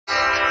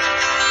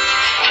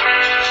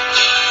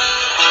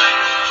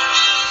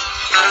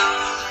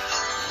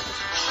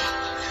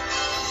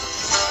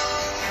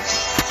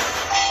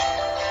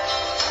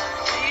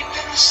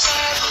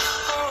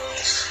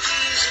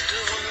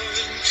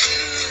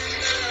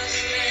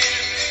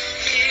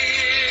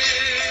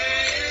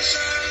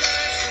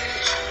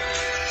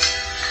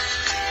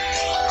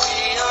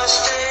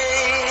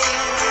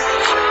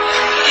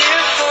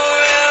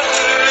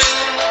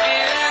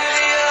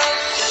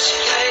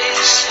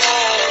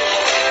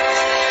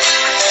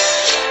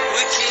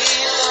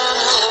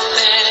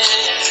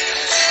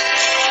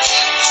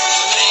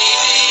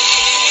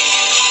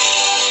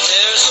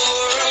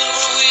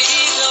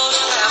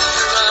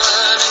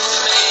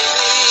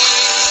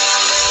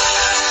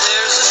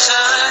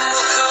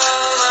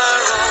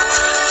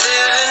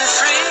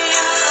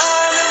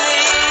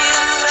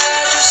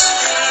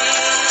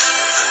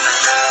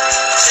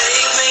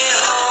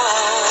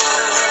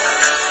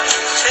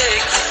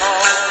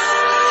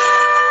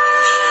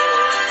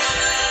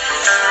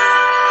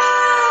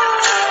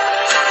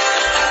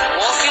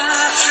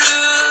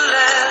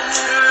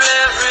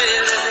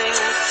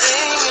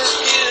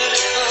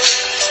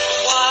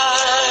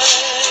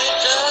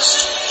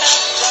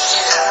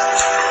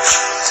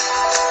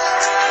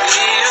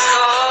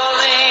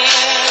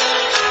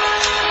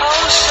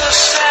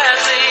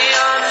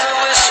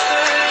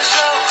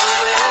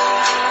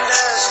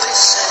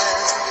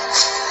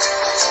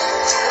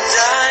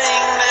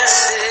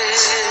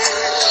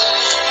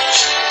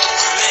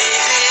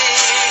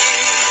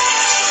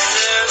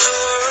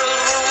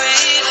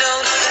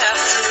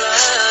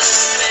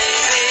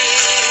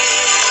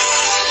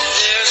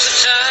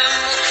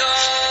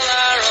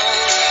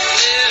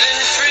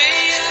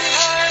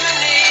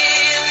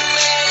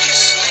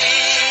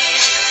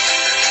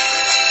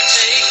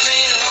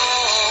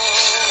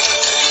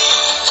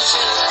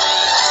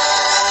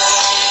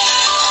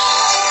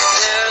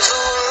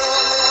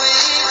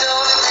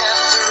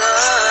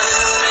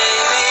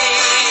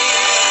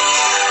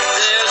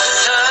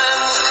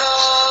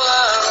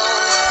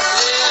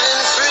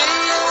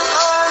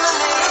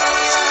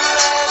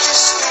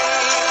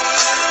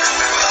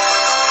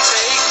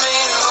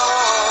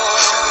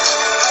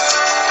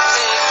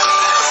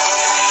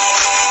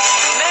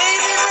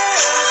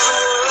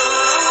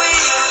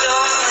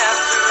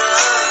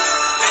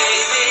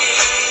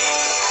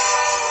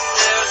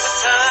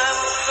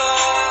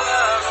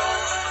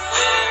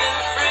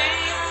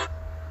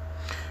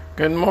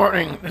Good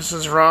morning. This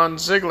is Ron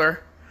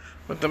Ziegler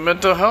with the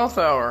Mental Health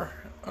Hour,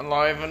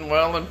 alive and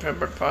well in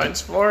Pembroke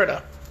Pines,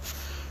 Florida.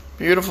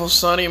 Beautiful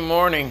sunny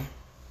morning.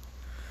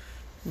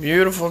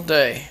 Beautiful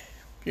day.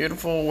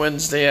 Beautiful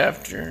Wednesday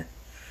afternoon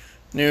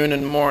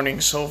and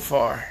morning so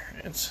far.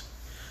 It's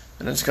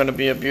going to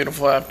be a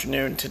beautiful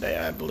afternoon today,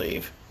 I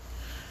believe.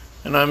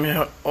 And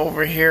I'm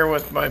over here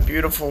with my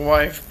beautiful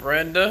wife,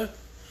 Brenda.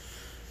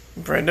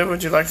 Brenda,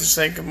 would you like to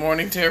say good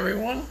morning to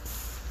everyone?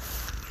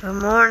 Good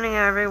morning,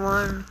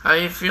 everyone. How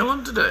you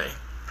feeling today?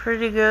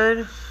 Pretty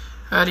good.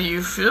 How do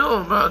you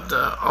feel about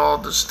all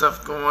the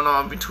stuff going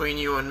on between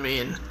you and me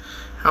and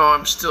how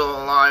I'm still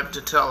alive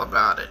to tell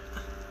about it?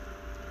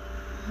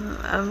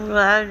 I'm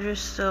glad you're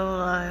still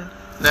alive.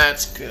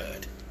 That's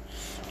good.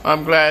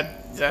 I'm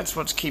glad that's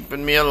what's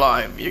keeping me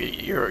alive.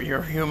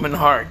 Your human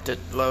heart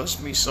that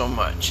loves me so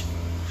much.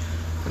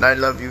 And I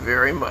love you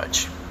very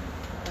much.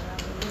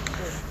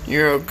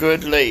 You're a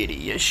good lady.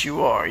 Yes, you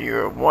are.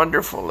 You're a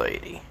wonderful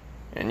lady.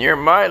 And you're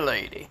my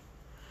lady.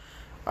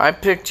 I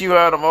picked you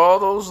out of all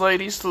those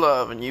ladies to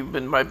love, and you've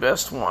been my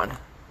best one.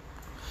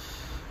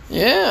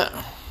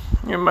 Yeah,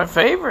 you're my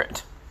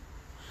favorite.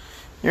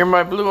 You're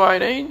my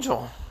blue-eyed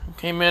angel who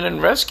came in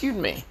and rescued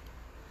me.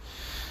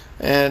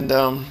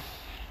 And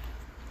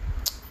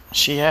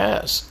she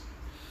has.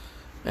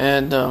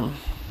 And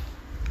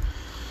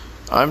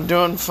I'm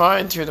doing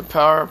fine through the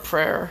power of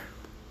prayer.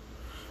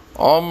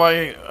 All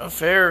my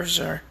affairs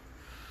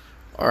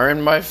are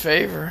in my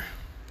favor.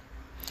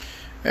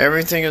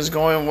 Everything is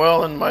going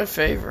well in my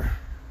favor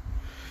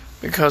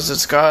because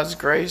it's God's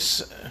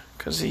grace,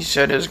 because He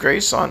shed His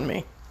grace on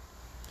me.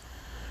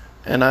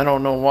 And I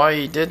don't know why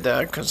He did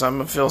that, because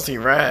I'm a filthy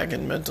rag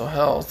in mental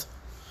health.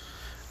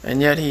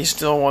 And yet He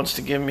still wants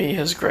to give me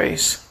His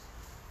grace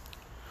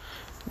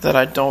that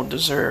I don't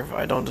deserve.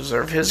 I don't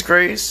deserve His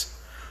grace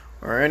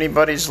or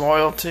anybody's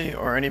loyalty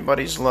or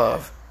anybody's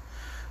love.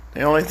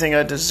 The only thing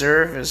I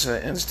deserve is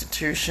an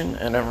institution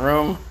and a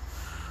room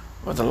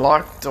with a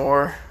locked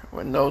door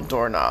with no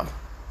doorknob,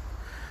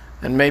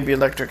 and maybe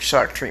electric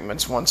shock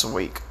treatments once a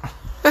week.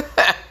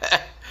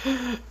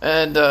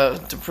 And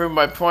to prove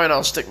my point,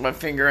 I'll stick my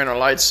finger in a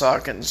light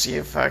socket and see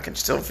if I can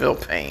still feel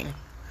pain.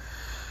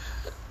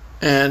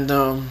 And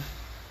I'm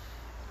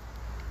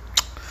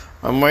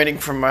waiting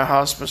for my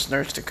hospice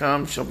nurse to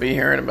come. She'll be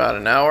here in about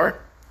an hour.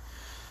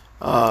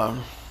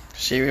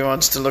 She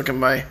wants to look at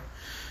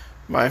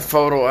my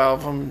photo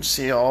album and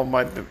see all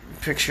my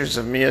pictures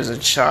of me as a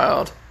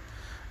child.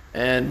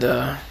 And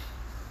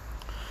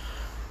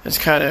it's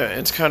kind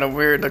of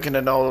weird looking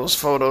at all those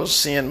photos,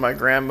 seeing my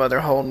grandmother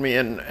hold me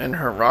in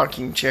her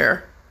rocking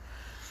chair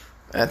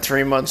at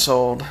 3 months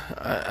old.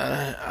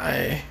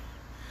 I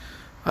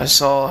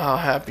saw how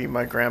happy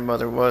my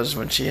grandmother was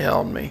when she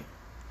held me.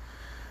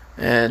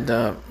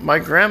 And my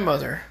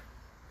grandmother,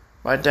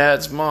 my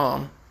dad's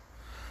mom,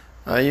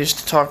 used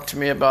to talk to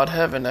me about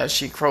heaven as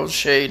she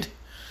crocheted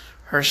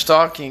her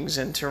stockings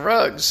into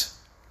rugs.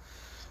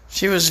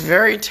 She was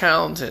very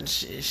talented.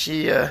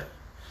 She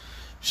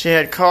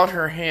had caught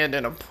her hand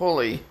in a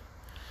pulley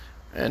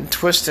and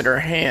twisted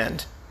her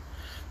hand,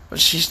 but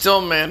she still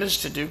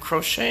managed to do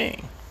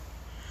crocheting.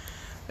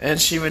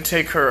 And she would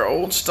take her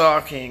old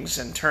stockings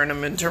and turn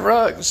them into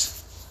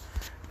rugs.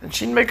 And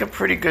she'd make a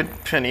pretty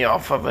good penny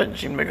off of it.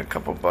 She'd make a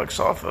couple bucks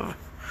off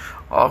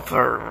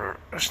her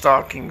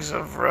stockings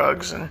of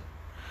rugs, and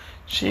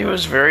she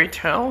was very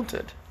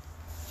talented.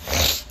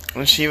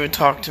 And she would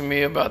talk to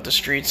me about the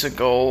streets of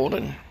gold.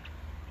 And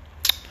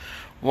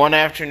one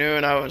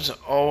afternoon, I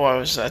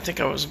think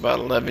I was about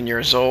 11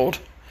 years old.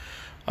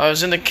 I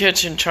was in the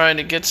kitchen trying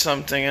to get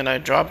something, and I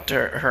dropped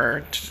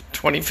her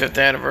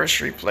 25th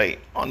anniversary plate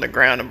on the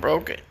ground and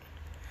broke it.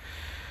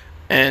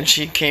 And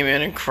she came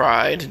in and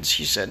cried, and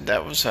she said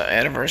that was an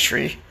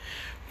anniversary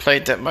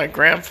plate that my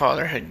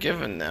grandfather had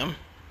given them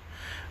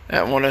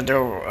at one of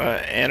their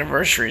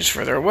anniversaries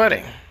for their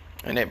wedding,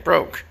 and it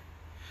broke.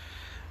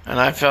 And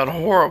I felt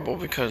horrible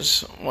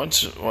because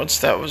once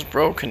that was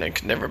broken, it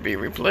could never be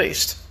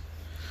replaced.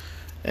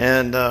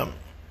 And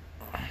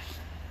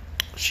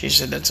she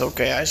said, "It's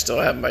okay, I still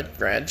have my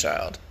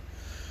grandchild."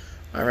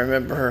 I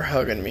remember her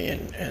hugging me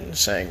and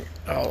saying,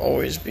 "I'll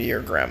always be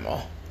your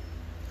grandma."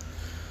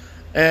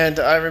 And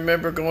I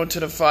remember going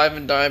to the Five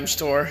and Dime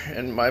store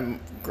in my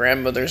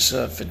grandmother's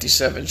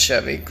 57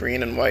 Chevy,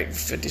 green and white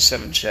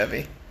 57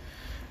 Chevy.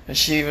 And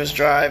she was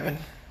driving.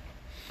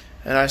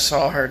 And I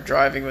saw her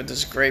driving with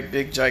this great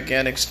big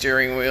gigantic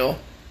steering wheel.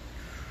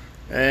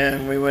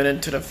 And we went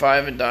into the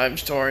Five and Dime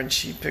store, and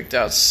she picked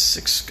out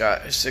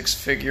six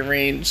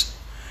figurines.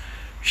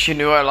 She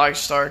knew I liked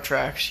Star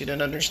Trek. She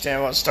didn't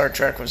understand what Star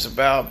Trek was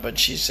about, but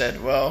she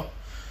said, "Well,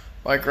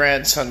 my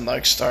grandson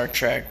likes Star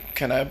Trek.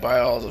 Can I buy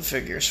all the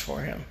figures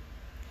for him?"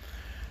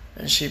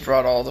 And she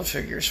brought all the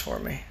figures for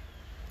me.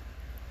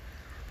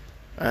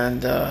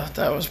 And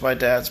that was my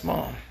dad's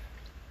mom.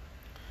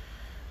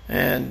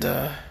 And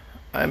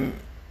I'm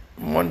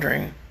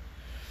wondering,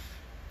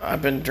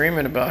 I've been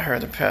dreaming about her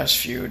the past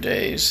few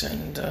days,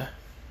 and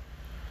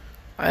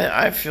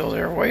I feel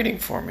they're waiting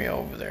for me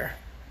over there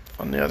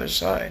on the other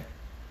side.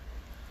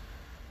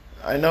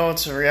 I know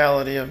it's a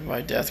reality of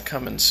my death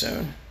coming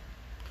soon.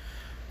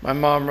 My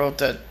mom wrote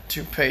that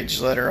 2-page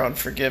letter on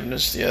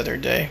forgiveness the other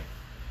day.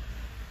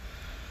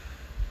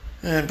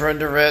 And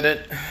Brenda read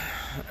it.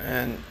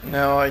 And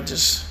now I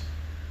just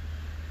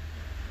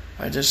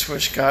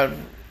wish God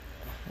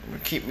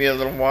would keep me a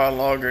little while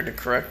longer to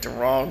correct a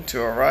wrong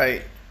to a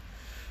right,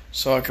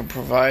 so I can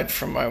provide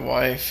for my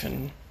wife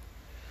and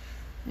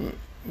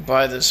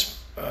buy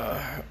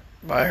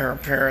her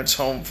parents'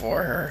 home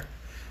for her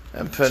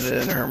and put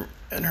it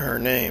in her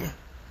name.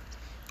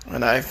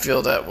 And I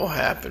feel that will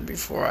happen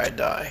before I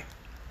die.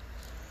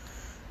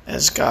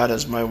 As God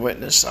is my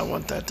witness, I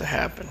want that to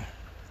happen.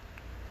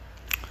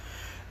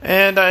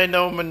 And I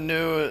know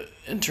Manu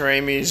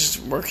Interami's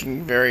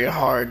working very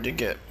hard to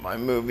get my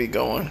movie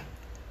going.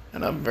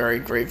 And I'm very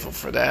grateful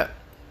for that.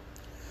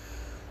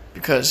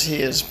 Because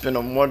he has been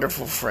a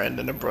wonderful friend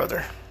and a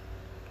brother.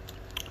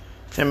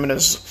 Him and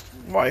his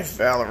wife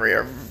Valerie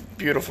are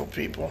beautiful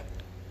people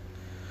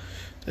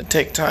that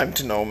take time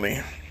to know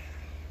me.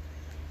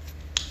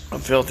 A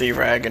filthy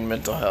rag in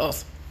mental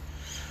health.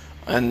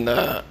 And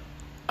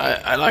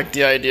I like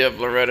the idea of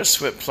Loretta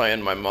Swit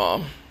playing my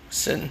mom.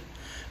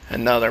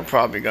 And now they're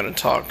probably going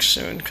to talk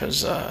soon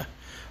because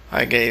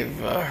I gave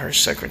her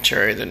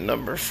secretary the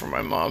number for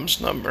my mom's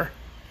number.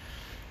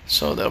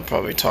 So they'll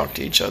probably talk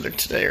to each other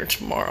today or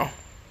tomorrow.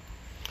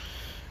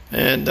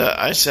 And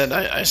I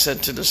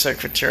said to the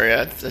secretary,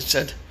 I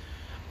said,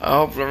 I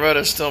hope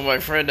Loretta's still my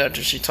friend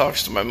after she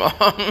talks to my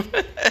mom.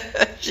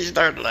 She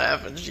started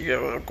laughing. She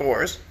goes, well, of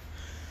course.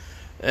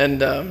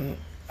 And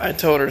I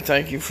told her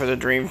thank you for the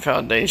Dream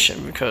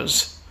Foundation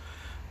because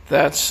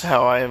that's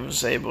how I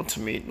was able to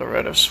meet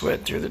Loretta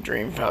Swit, through the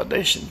Dream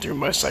Foundation, through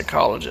my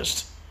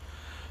psychologist.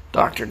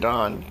 Dr.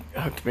 Don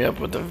hooked me up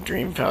with the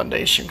Dream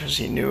Foundation because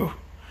he knew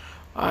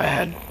I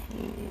had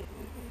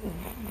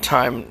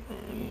time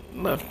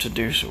left to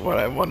do what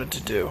I wanted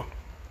to do.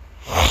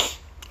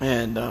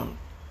 And,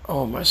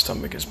 my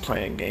stomach is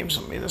playing games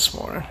with me this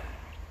morning.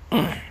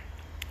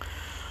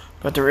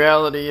 But the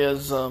reality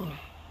is, I'm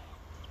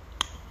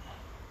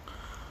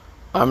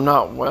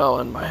not well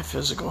in my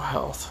physical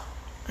health.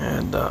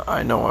 And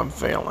I know I'm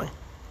failing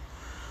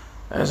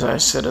as I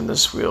sit in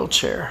this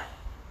wheelchair.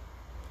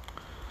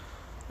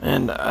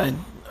 And I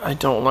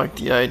don't like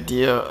the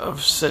idea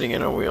of sitting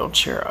in a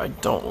wheelchair. I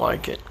don't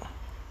like it.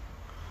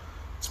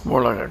 It's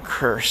more like a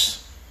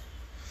curse.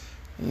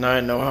 And I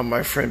know how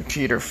my friend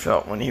Peter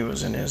felt when he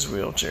was in his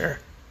wheelchair.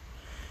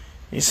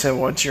 He said,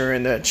 once you're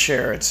in that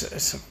chair,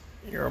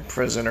 you're a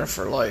prisoner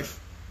for life.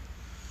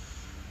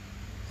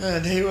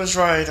 And he was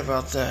right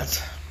about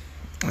that.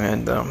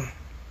 And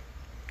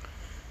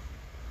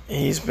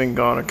he's been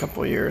gone a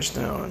couple years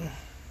now, and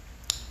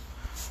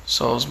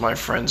so is my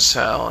friend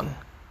Sal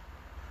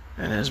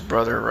and his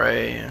brother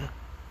Ray and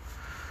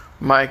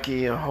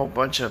Mikey. A whole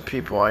bunch of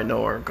people I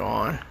know are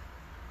gone.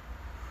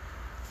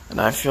 And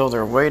I feel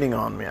they're waiting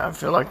on me. I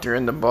feel like they're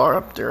in the bar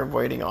up there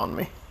waiting on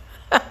me.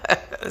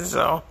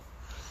 So,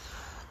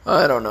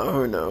 I don't know.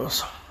 Who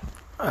knows?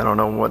 I don't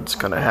know what's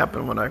going to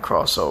happen when I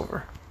cross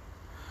over.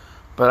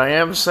 But I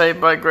am saved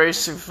by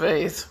grace through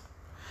faith.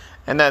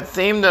 And that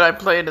theme that I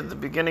played at the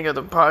beginning of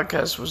the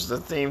podcast was the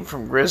theme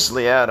from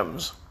Grizzly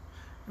Adams.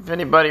 If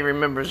anybody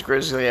remembers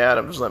Grizzly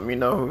Adams, let me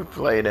know who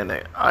played in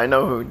it. I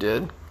know who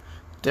did.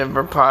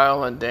 Denver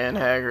Pyle and Dan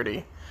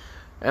Haggerty.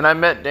 And I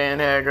met Dan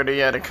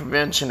Haggerty at a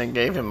convention and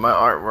gave him my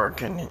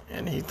artwork,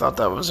 and he thought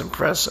that was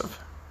impressive.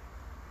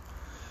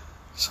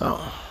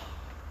 So,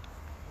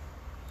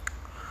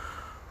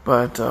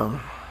 but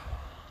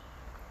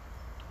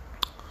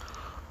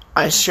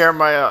I share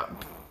my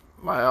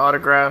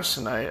autographs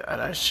and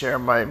I share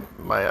my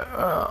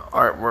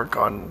artwork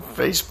on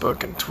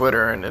Facebook and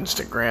Twitter and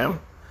Instagram,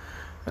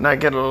 and I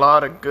get a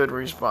lot of good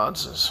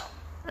responses.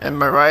 And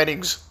my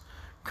writings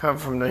come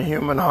from the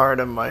human heart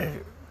and my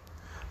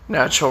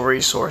natural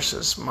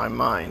resources, my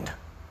mind.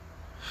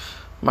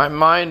 My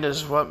mind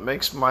is what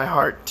makes my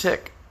heart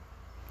tick,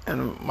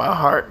 and my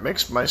heart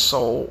makes my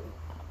soul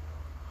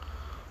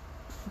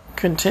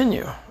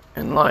continue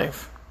in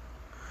life.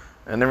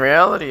 And the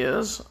reality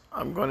is,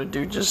 I'm going to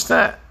do just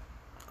that.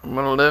 I'm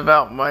going to live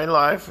out my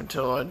life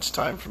until it's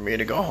time for me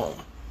to go home.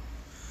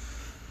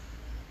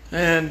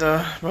 And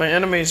my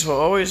enemies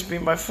will always be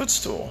my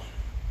footstool.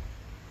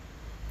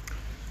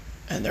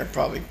 And they're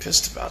probably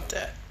pissed about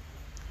that.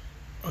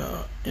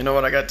 You know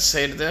what I got to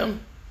say to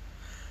them?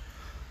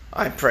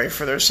 I pray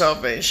for their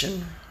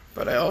salvation,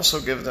 but I also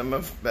give them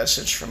a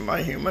message from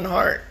my human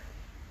heart.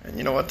 And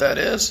you know what that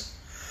is?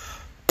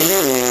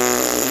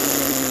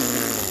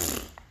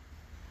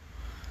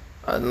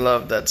 I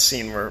love that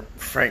scene where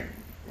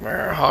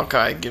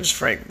Hawkeye gives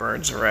Frank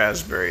Burns a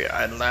raspberry.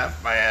 I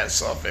laugh my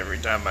ass off every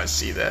time I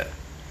see that.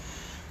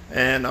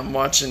 And I'm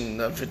watching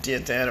the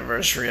 50th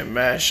anniversary of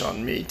MASH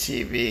on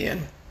MeTV,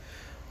 and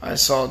I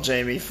saw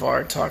Jamie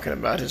Farr talking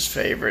about his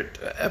favorite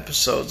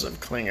episodes of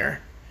Klinger.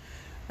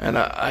 And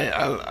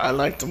I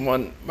like the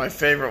one, my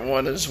favorite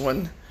one is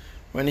when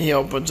he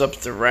opens up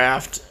the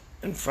raft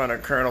in front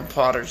of Colonel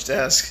Potter's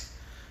desk,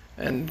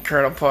 and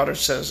Colonel Potter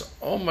says,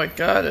 "Oh my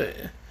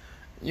God,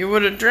 You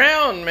would have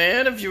drowned,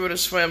 man, if you would have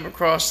swam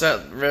across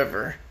that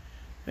river.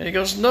 And he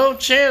goes, no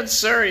chance,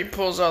 sir. He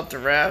pulls out the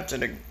raft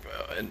and it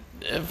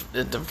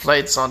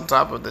deflates on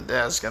top of the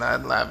desk, and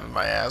I'd laughing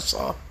my ass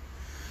off.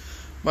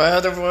 My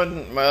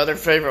other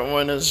favorite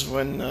one is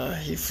when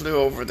he flew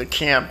over the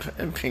camp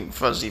in Pink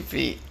Fuzzy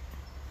Feet.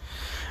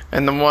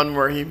 And the one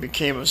where he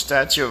became a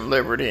Statue of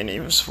Liberty and he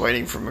was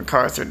waiting for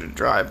MacArthur to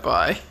drive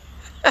by.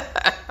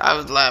 I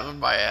was laughing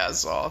my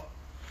ass off.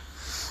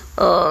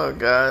 Oh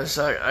gosh,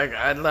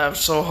 I laugh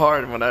so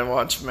hard when I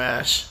watch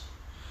MASH.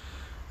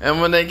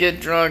 And when they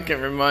get drunk, it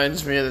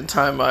reminds me of the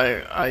time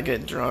I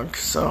get drunk,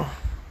 so.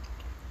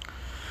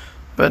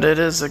 But it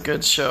is a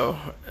good show.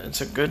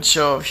 It's a good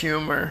show of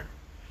humor,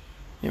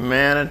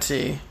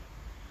 humanity,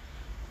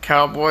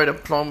 cowboy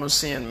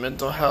diplomacy, and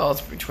mental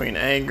health between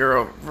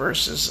anger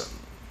versus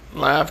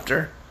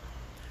laughter.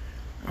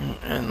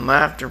 And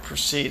laughter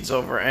proceeds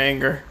over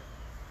anger.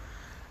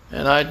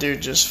 And I do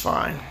just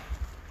fine.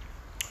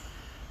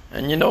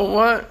 And you know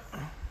what?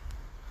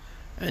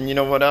 And you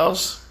know what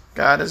else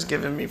God has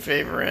given me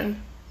favor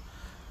in?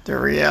 The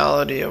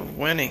reality of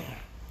winning.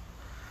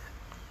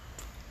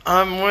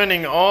 I'm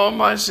winning all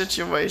my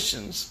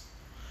situations.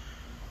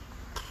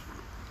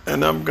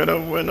 And I'm going to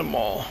win them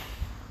all.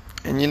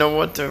 And you know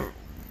what the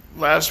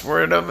last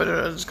word of it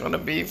is going to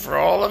be for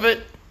all of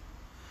it?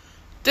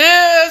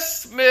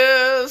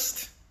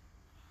 Dismissed.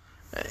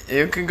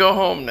 You can go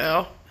home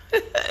now.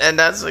 And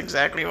that's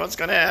exactly what's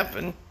going to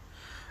happen.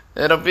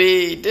 It'll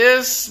be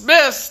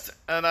dismissed,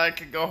 and I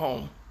can go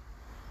home.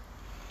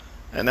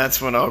 And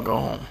that's when I'll go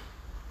home.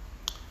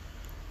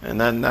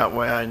 And then that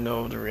way I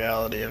know the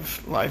reality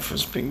of life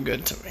has been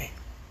good to me.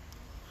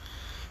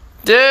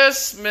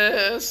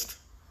 Dismissed.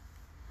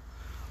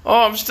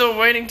 Oh, I'm still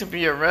waiting to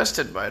be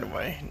arrested, by the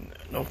way.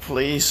 No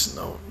police,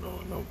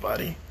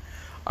 nobody.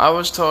 I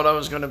was told I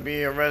was going to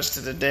be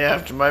arrested the day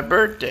after my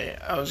birthday.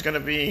 I was going to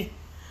be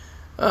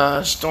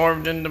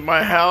stormed into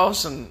my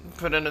house and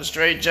put in a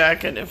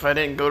straitjacket if I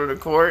didn't go to the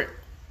court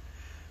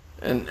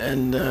and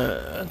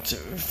to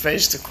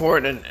face the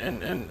court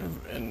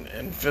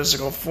in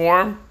physical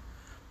form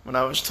when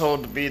I was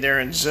told to be there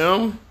in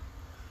Zoom.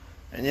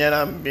 And yet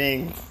I'm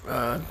being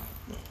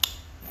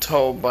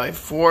told by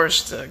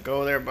force to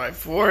go there by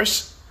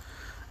force.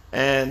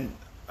 And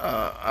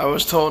I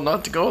was told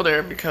not to go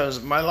there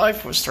because my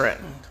life was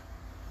threatened.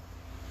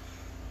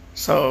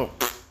 So,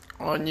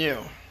 on you.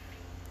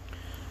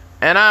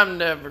 And I'm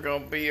never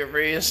going to be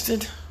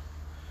arrested.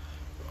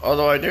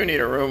 Although I do need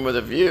a room with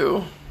a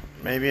view.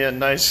 Maybe a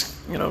nice,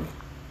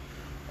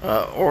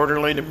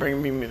 orderly to bring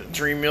me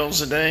 3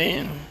 meals a day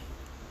and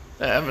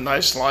to have a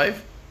nice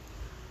life.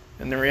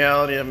 And the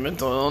reality of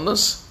mental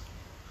illness.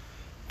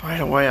 By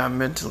the way, I'm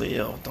mentally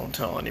ill. Don't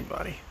tell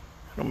anybody.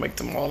 It'll make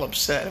them all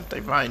upset if they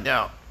find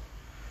out.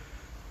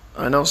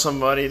 I know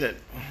somebody that,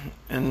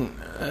 in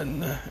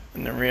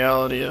the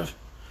reality of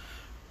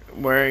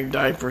wearing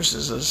diapers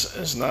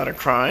is not a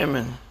crime,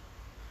 and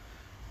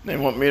they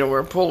want me to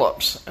wear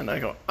pull-ups, and I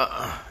go,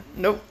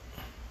 nope.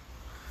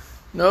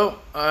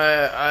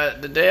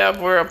 The day I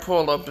wear a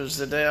pull-up is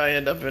the day I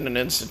end up in an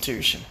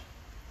institution,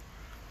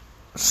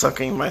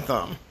 sucking my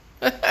thumb.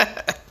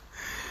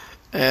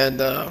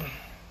 And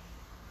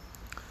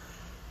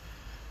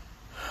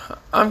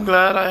I'm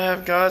glad I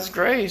have God's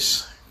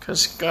grace,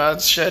 because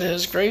God shed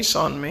His grace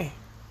on me.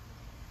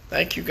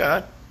 Thank you,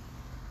 God.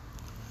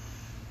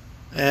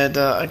 And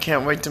I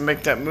can't wait to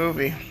make that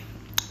movie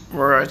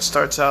where it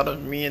starts out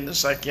of me in the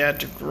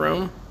psychiatric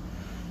room,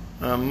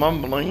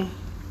 mumbling.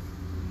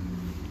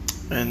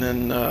 And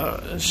then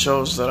it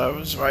shows that I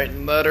was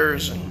writing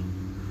letters and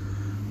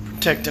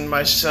protecting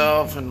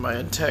myself and my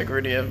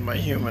integrity of my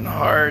human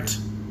heart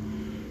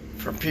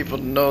for people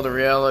to know the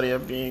reality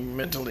of being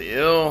mentally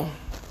ill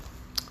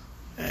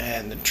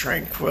and the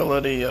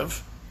tranquility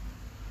of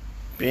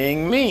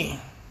being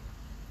me.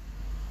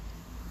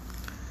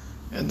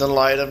 In the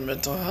light of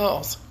mental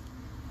health.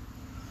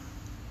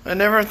 I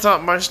never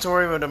thought my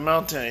story would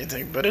amount to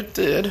anything, but it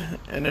did,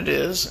 and it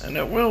is, and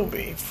it will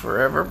be,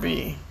 forever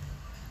be,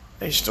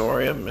 a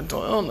story of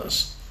mental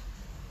illness.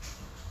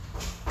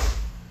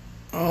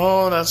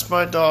 Oh, that's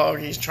my dog.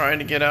 He's trying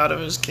to get out of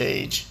his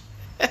cage.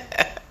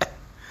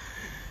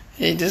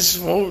 He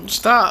just won't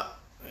stop.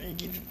 He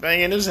keeps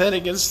banging his head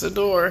against the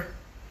door.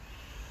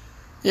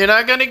 You're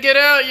not going to get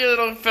out, you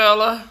little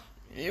fella.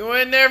 You were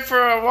in there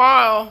for a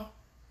while.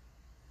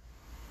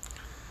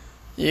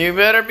 You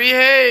better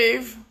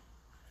behave.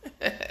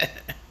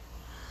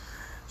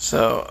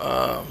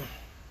 So,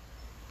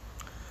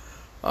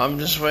 I'm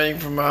just waiting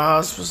for my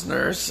hospice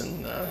nurse,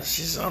 and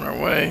she's on her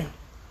way.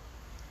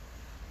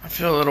 I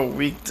feel a little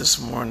weak this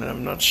morning.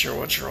 I'm not sure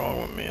what's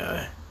wrong with me.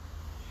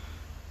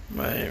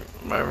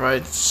 My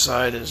right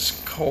side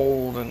is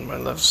cold, and my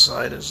left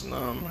side is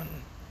numb, and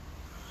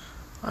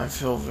I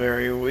feel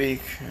very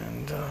weak,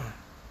 and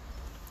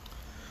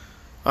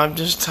I'm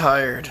just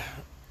tired.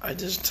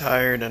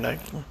 And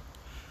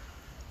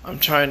I'm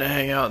trying to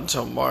hang out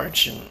until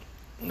March, and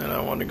then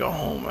I want to go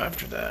home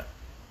after that.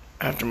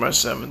 After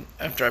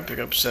I pick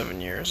up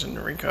 7 years in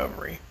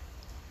recovery.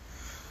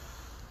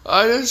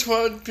 I just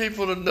want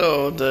people to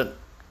know that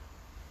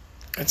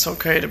it's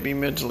okay to be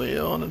mentally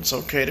ill and it's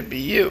okay to be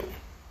you.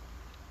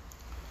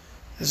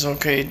 It's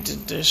okay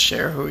to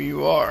share who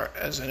you are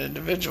as an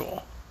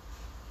individual.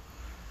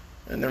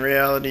 And the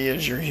reality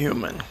is you're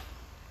human.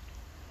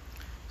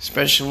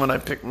 Especially when I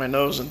pick my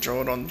nose and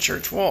throw it on the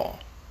church wall.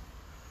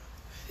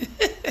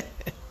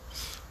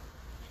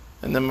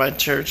 And then my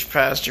church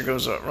pastor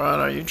goes up, Ron,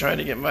 are you trying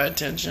to get my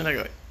attention? I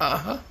go,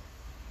 uh-huh.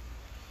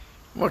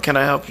 What can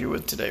I help you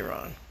with today,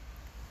 Ron?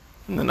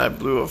 And then I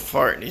blew a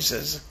fart and he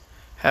says,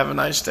 have a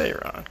nice day,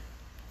 Ron.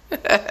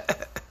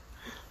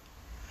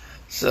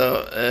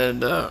 So,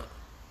 and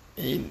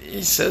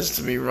he says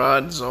to me,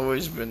 Rod's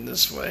always been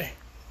this way.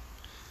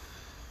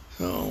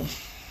 So,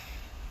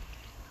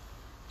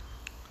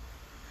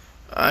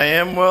 I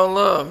am well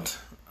loved.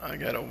 I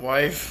got a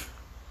wife,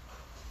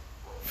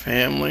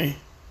 family,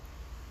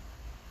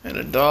 and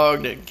a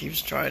dog that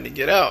keeps trying to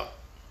get out.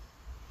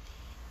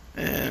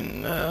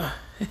 And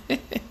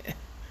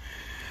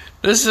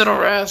this little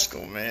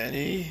rascal, man,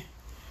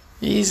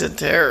 he's a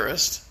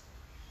terrorist.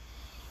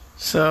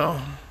 So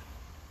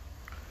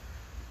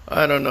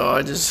I don't know.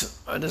 I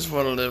just want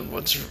to live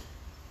what's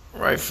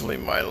rightfully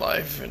my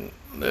life and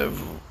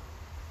live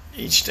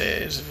each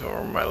day as if it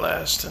were my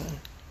last. And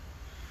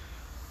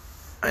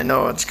I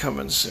know it's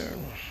coming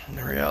soon.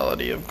 The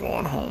reality of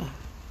going home.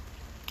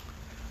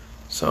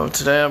 So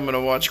today I'm going to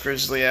watch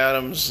Grizzly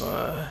Adams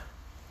on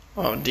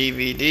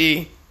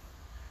DVD.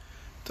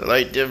 The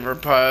late Denver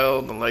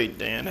Pyle, the late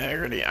Dan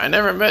Haggerty. I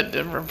never met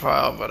Denver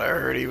Pyle, but I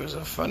heard he was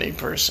a funny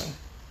person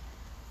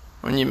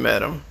when you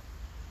met him.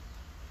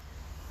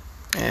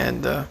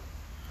 And I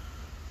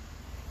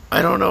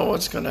don't know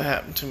what's going to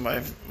happen to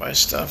my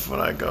stuff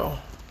when I go.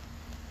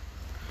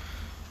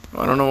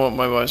 I don't know what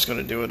my wife's going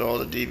to do with all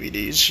the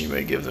DVDs. She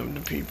may give them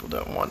to people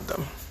that want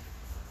them,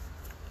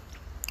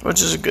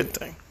 which is a good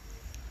thing.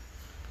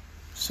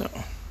 So,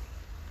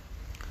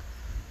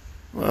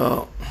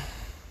 well,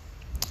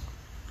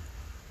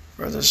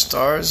 for the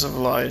stars of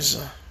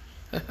Liza.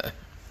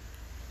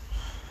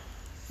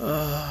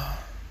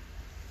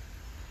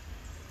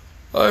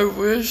 I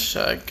wish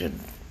I could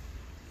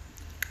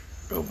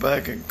go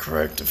back and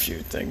correct a few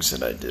things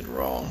that I did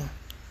wrong,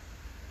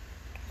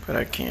 but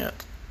I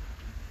can't.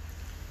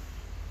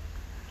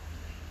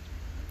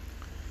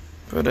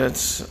 But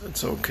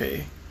it's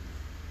okay.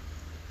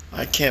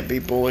 I can't be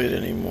bullied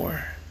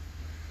anymore.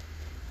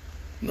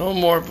 No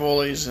more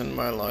bullies in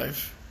my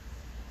life.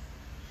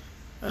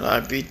 And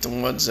I beat the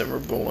ones that were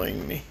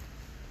bullying me.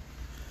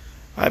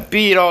 I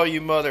beat all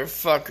you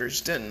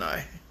motherfuckers, didn't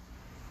I?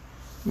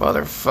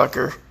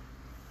 Motherfucker.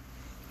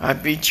 I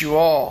beat you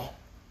all.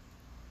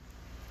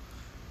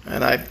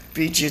 And I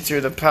beat you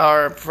through the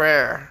power of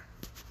prayer.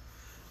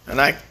 And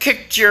I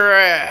kicked your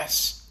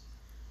ass.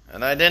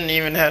 And I didn't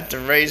even have to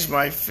raise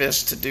my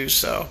fist to do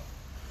so.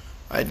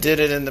 I did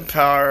it in the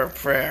power of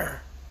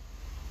prayer.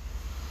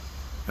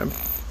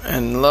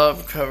 And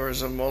love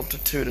covers a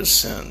multitude of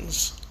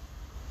sins.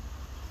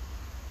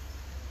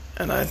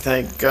 And I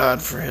thank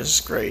God for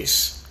His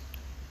grace.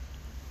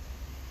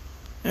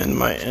 And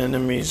my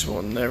enemies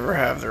will never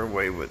have their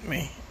way with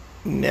me.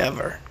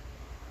 Never.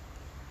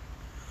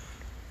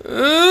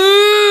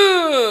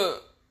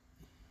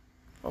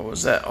 What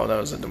was that? Oh, that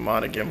was a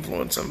demonic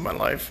influence of my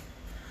life.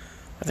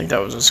 I think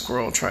that was a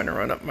squirrel trying to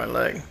run up my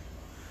leg.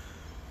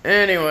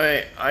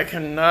 Anyway, I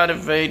cannot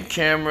evade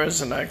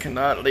cameras and I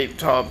cannot leap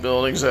tall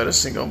buildings at a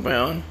single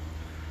bound.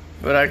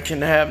 But I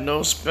can have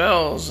no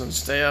spells and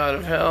stay out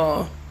of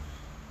hell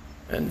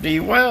and be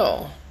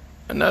well.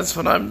 And that's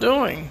what I'm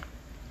doing.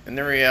 In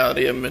the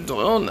reality of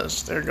mental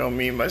illness, there go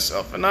me,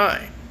 myself, and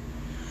I.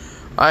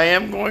 I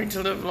am going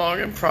to live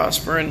long and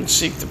prosper and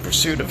seek the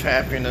pursuit of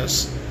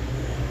happiness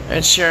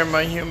and share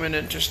my human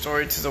interest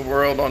story to the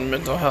world on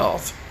mental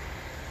health.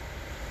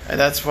 And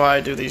that's why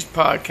I do these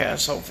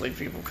podcasts. Hopefully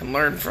people can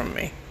learn from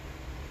me.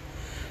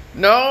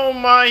 Know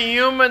my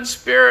human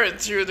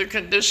spirit through the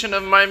condition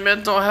of my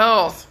mental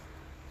health.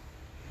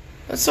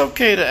 It's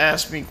okay to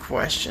ask me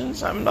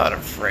questions. I'm not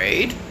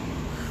afraid.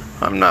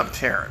 I'm not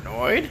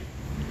paranoid.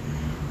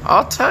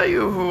 I'll tell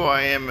you who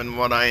I am and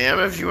what I am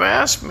if you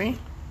ask me.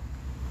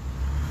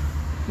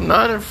 I'm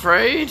not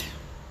afraid.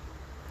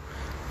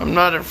 I'm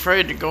not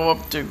afraid to go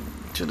up to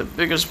the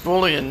biggest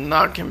bully and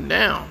knock him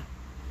down.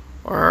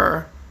 Or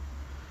her.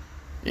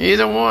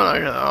 Either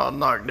one I'll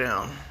knock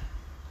down.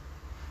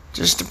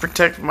 Just to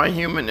protect my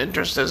human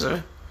interest as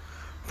a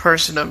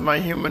person of my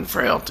human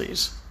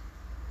frailties.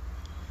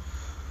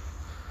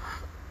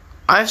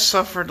 I've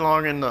suffered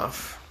long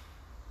enough.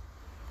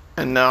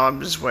 And now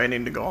I'm just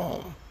waiting to go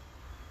home.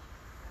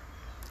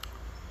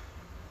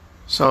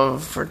 So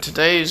for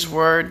today's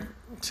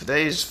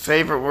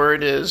favorite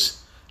word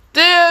is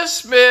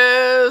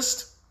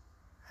dismissed.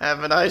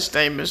 Have a nice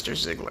day, Mr.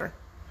 Ziegler.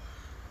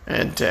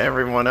 And to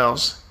everyone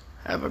else,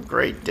 have a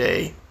great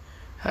day.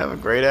 Have a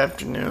great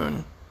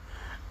afternoon.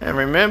 And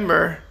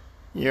remember,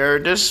 you're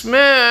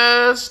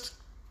dismissed.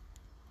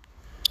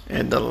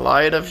 In the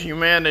light of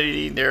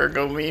humanity, there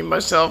go me,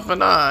 myself,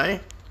 and I.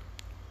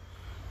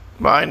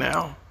 Bye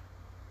now.